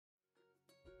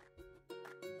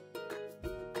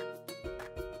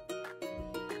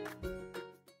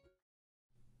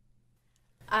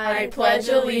I pledge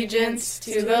allegiance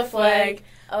to the flag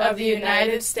of the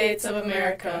United States of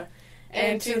America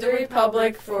and to the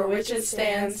republic for which it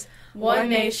stands, one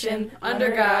nation,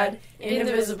 under God,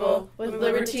 indivisible, with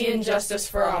liberty and justice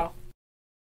for all.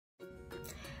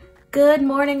 Good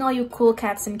morning, all you cool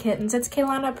cats and kittens. It's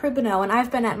Kaylana and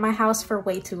I've been at my house for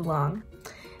way too long.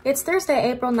 It's Thursday,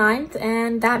 April 9th,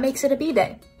 and that makes it a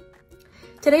B-day.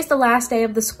 Today's the last day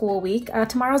of the school week.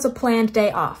 Tomorrow's a planned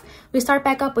day off. We start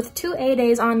back up with 2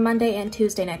 A-days on Monday and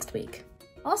Tuesday next week.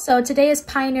 Also, today is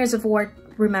Pioneers of War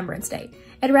Remembrance Day.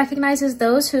 It recognizes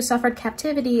those who suffered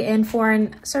captivity in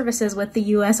foreign services with the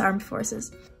U.S. Armed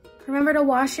Forces. Remember to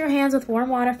wash your hands with warm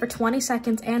water for 20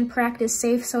 seconds and practice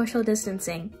safe social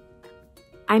distancing.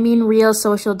 I mean real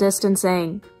social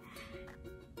distancing.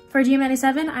 For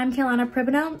GM97, I'm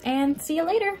Kaylana and see you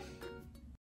later.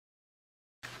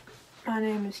 My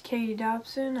name is Katie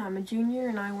Dobson. I'm a junior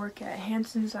and I work at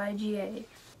Hanson's IGA.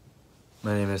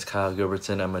 My name is Kyle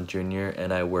Gilbertson. I'm a junior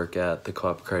and I work at the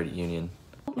Co-op Credit Union.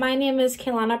 My name is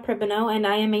Kaylana and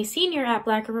I am a senior at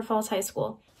Black River Falls High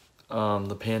School.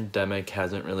 The pandemic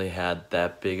hasn't really had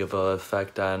that big of an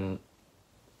effect on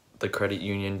the credit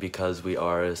union because we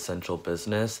are an essential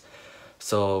business.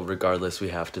 So regardless, we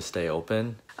have to stay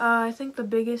open. I think the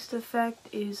biggest effect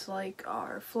is like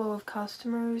our flow of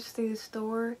customers through the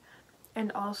store,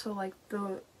 and also like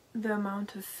the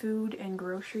amount of food and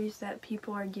groceries that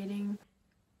people are getting.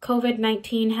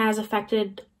 COVID-19 has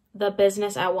affected the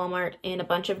business at Walmart in a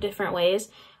bunch of different ways.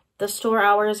 The store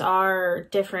hours are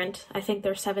different. I think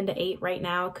they're 7 to 8 right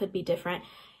now. Could be different.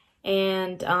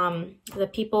 And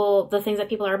the things that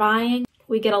people are buying,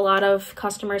 we get a lot of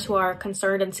customers who are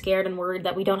concerned and scared and worried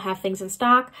that we don't have things in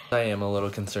stock. I am a little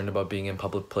concerned about being in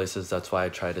public places. That's why I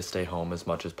try to stay home as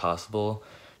much as possible,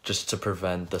 just to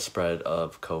prevent the spread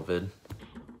of COVID.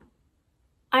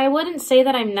 I wouldn't say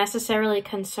that I'm necessarily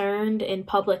concerned in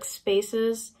public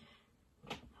spaces.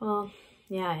 Well,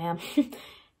 yeah, I am.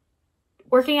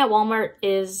 Working at Walmart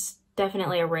is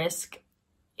definitely a risk.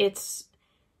 If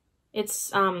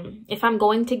I'm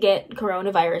going to get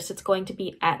coronavirus, it's going to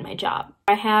be at my job.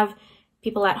 I have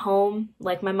people at home,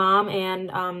 like my mom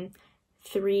and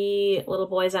 3 little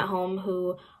boys at home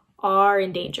who are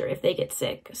in danger if they get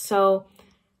sick. So,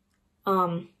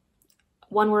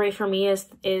 one worry for me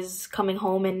is coming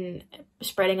home and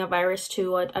spreading a virus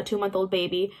to a 2-month-old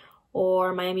baby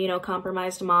or my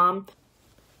immunocompromised mom.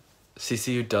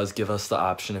 CCU does give us the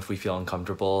option, if we feel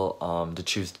uncomfortable, to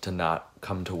choose to not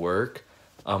come to work.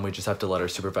 We just have to let our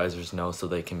supervisors know so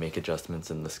they can make adjustments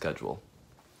in the schedule.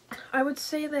 I would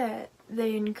say that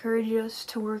they encourage us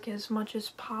to work as much as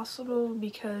possible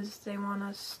because they want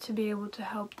us to be able to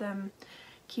help them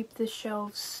keep the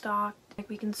shelves stocked. Like,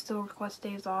 we can still request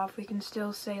days off. We can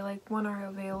still say like when our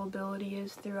availability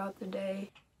is throughout the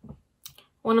day.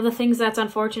 One of the things that's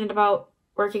unfortunate about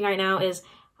working right now is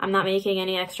I'm not making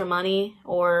any extra money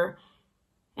or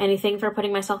anything for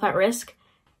putting myself at risk.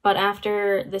 But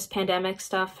after this pandemic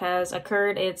stuff has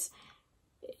occurred,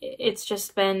 it's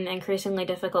just been increasingly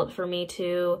difficult for me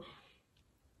to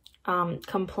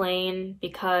complain,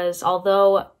 because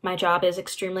although my job is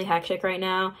extremely hectic right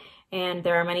now and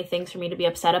there are many things for me to be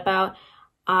upset about,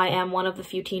 I am one of the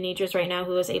few teenagers right now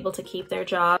who is able to keep their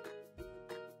job.